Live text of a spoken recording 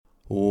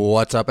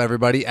What's up,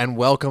 everybody, and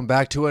welcome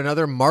back to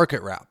another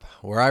Market Wrap,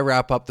 where I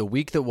wrap up the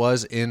week that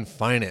was in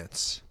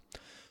finance.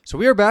 So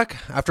we are back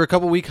after a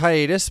couple-week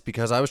hiatus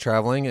because I was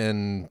traveling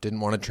and didn't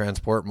want to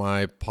transport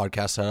my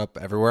podcast setup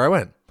everywhere I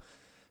went.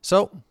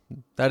 So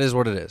that is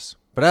what it is.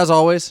 But as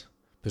always,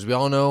 because we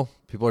all know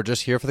people are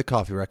just here for the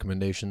coffee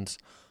recommendations,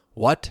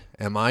 what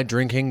am I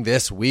drinking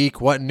this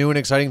week? What new and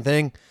exciting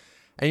thing?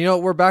 And you know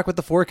what? We're back with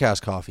the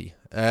forecast coffee,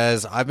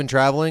 as I've been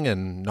traveling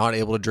and not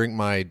able to drink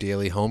my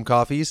daily home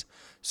coffees.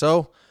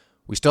 So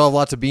we still have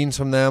lots of beans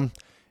from them.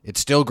 It's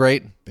still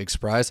great. Big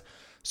surprise.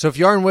 So if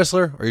you are in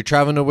Whistler or you're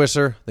traveling to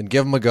Whistler, then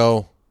give them a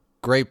go.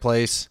 Great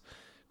place.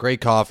 Great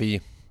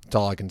coffee. That's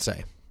all I can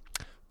say.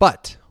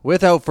 But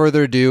without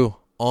further ado,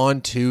 on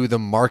to the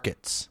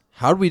markets.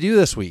 How did we do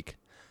this week?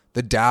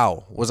 The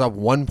Dow was up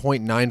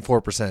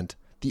 1.94%.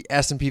 The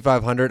S&P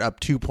 500 up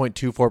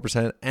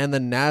 2.24%. And the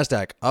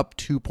NASDAQ up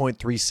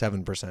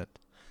 2.37%.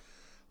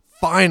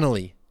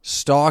 Finally,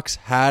 stocks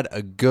had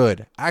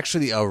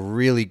actually a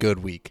really good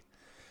week.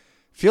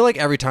 Feel like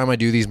every time I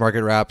do these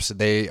market wraps,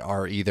 they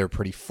are either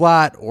pretty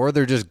flat or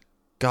they're just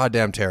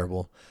goddamn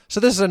terrible. So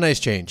this is a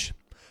nice change.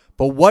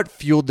 But what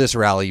fueled this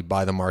rally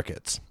by the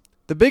markets?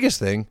 The biggest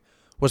thing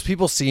was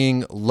people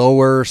seeing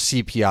lower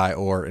CPI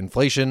or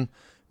inflation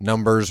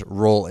numbers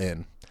roll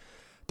in.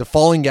 The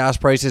falling gas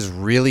prices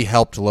really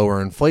helped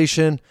lower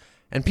inflation,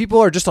 and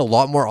people are just a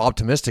lot more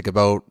optimistic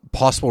about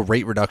possible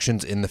rate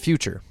reductions in the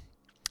future.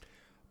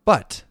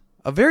 But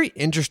a very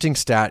interesting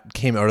stat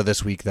came out of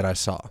this week that I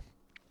saw,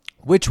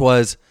 which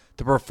was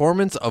the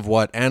performance of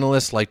what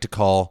analysts like to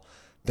call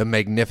the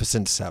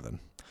Magnificent Seven,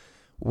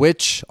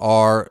 which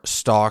are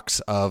stocks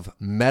of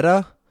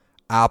Meta,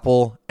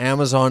 Apple,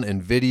 Amazon,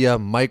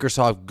 Nvidia,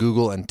 Microsoft,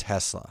 Google, and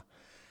Tesla.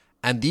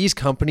 And these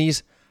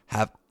companies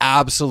have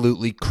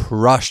absolutely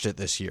crushed it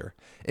this year.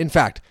 In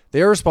fact,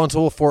 they are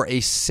responsible for a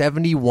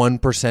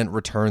 71%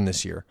 return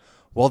this year,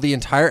 while the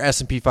entire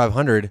S&P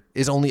 500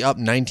 is only up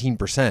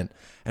 19%.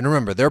 And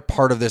remember, they're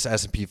part of this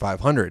S&P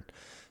 500.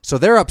 So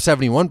they're up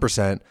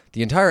 71%.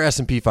 The entire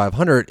S&P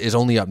 500 is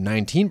only up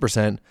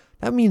 19%.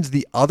 That means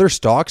the other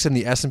stocks in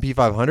the S&P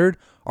 500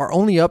 are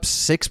only up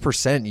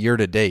 6% year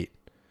to date.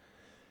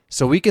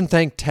 So we can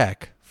thank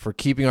tech for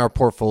keeping our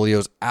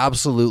portfolios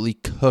absolutely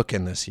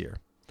cooking this year.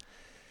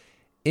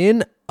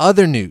 In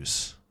other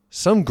news,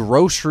 some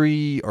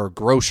grocery or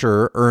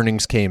grocer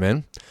earnings came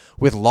in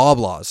with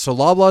Loblaws. So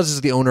Loblaws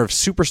is the owner of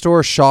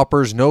Superstore,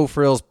 Shoppers, No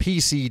Frills,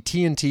 PC,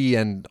 TNT,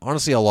 and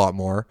honestly a lot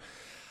more.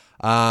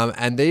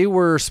 And they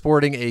were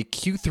sporting a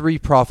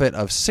Q3 profit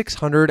of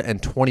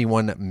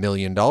 $621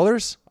 million,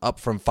 up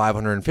from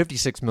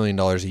 $556 million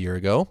a year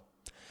ago.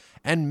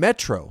 And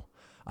Metro,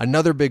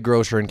 another big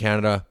grocer in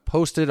Canada,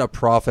 posted a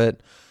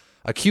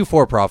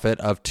Q4 profit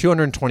of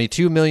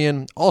 $222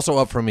 million, also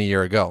up from a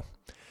year ago.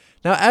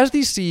 Now, as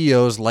these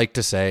CEOs like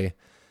to say,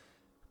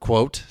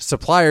 quote,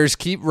 suppliers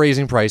keep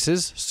raising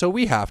prices, so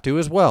we have to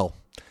as well,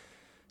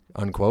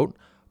 unquote.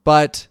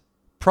 But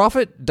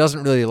profit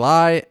doesn't really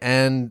lie,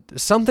 and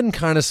something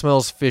kind of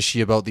smells fishy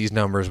about these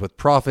numbers, with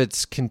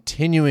profits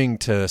continuing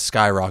to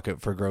skyrocket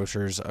for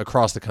grocers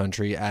across the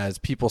country as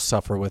people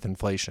suffer with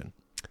inflation.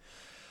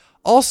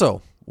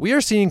 Also, we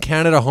are seeing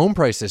Canada home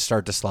prices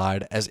start to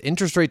slide as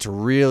interest rates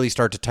really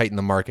start to tighten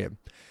the market.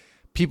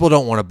 People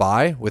don't want to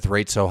buy with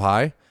rates so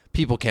high.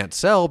 People can't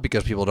sell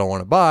because people don't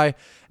want to buy,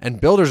 and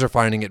builders are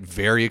finding it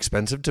very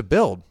expensive to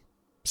build.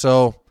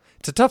 So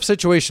it's a tough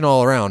situation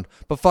all around,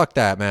 but fuck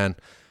that, man.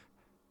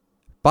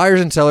 Buyers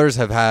and sellers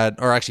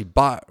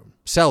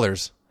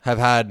sellers have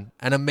had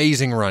an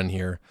amazing run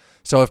here.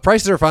 So if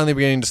prices are finally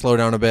beginning to slow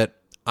down a bit,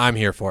 I'm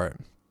here for it.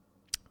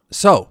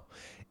 So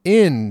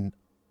in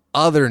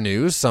other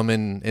news, some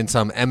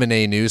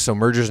M&A news, so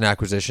mergers and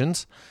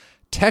acquisitions,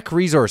 Teck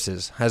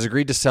Resources has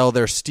agreed to sell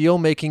their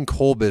steel-making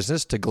coal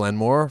business to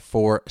Glenmore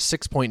for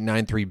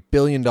 $6.93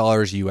 billion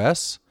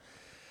US.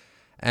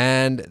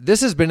 And this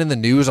has been in the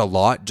news a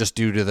lot just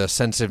due to the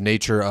sensitive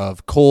nature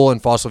of coal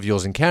and fossil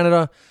fuels in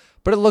Canada,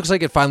 but it looks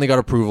like it finally got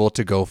approval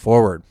to go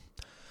forward.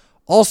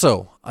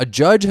 Also, a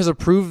judge has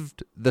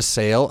approved the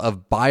sale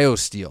of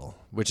BioSteel,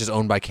 which is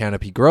owned by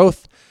Canopy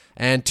Growth,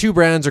 and two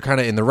brands are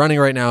kind of in the running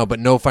right now, but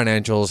no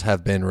financials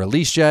have been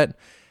released yet.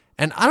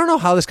 And I don't know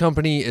how this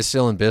company is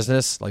still in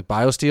business, like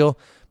BioSteel,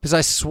 because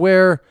I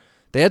swear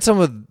they had some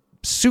of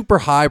super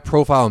high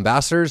profile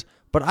ambassadors,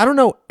 but I don't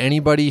know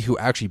anybody who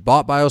actually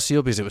bought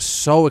BioSteel because it was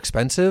so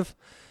expensive.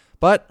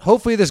 But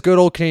hopefully this good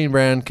old Canadian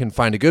brand can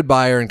find a good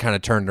buyer and kind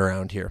of turn it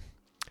around here.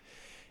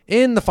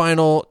 In the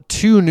final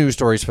two news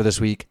stories for this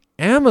week,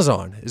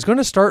 Amazon is going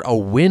to start a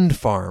wind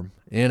farm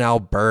in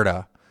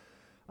Alberta.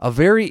 A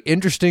very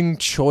interesting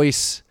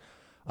choice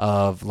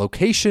of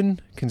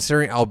location,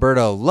 considering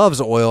Alberta loves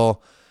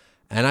oil,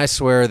 and I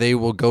swear they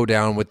will go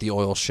down with the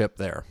oil ship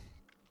there.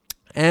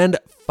 And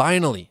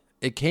finally,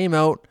 it came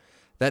out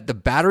that the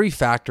battery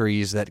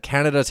factories that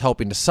Canada is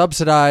helping to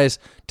subsidize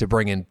to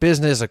bring in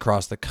business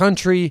across the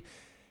country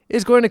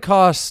is going to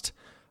cost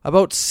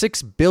about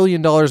 $6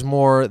 billion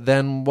more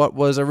than what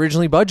was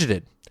originally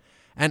budgeted.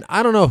 And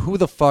I don't know who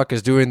the fuck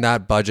is doing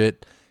that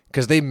budget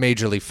because they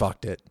majorly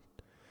fucked it.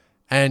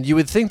 And you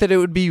would think that it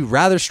would be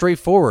rather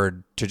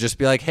straightforward to just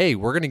be like, hey,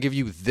 we're going to give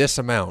you this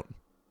amount,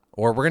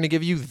 or we're going to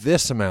give you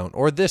this amount,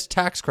 or this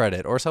tax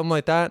credit, or something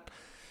like that.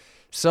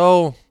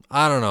 So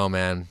I don't know,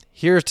 man.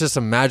 Here's to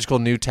some magical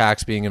new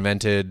tax being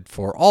invented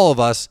for all of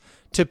us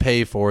to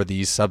pay for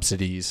these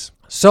subsidies.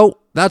 So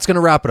that's going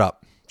to wrap it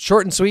up.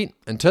 Short and sweet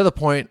and to the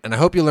point, and I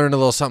hope you learned a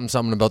little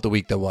something about the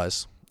week that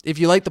was. If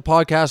you like the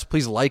podcast,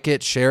 please like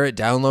it, share it,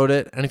 download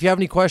it, and if you have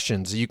any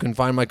questions, you can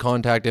find my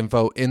contact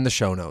info in the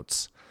show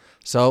notes.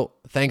 So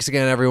thanks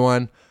again,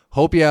 everyone.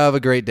 Hope you have a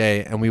great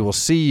day, and we will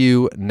see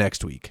you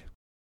next week.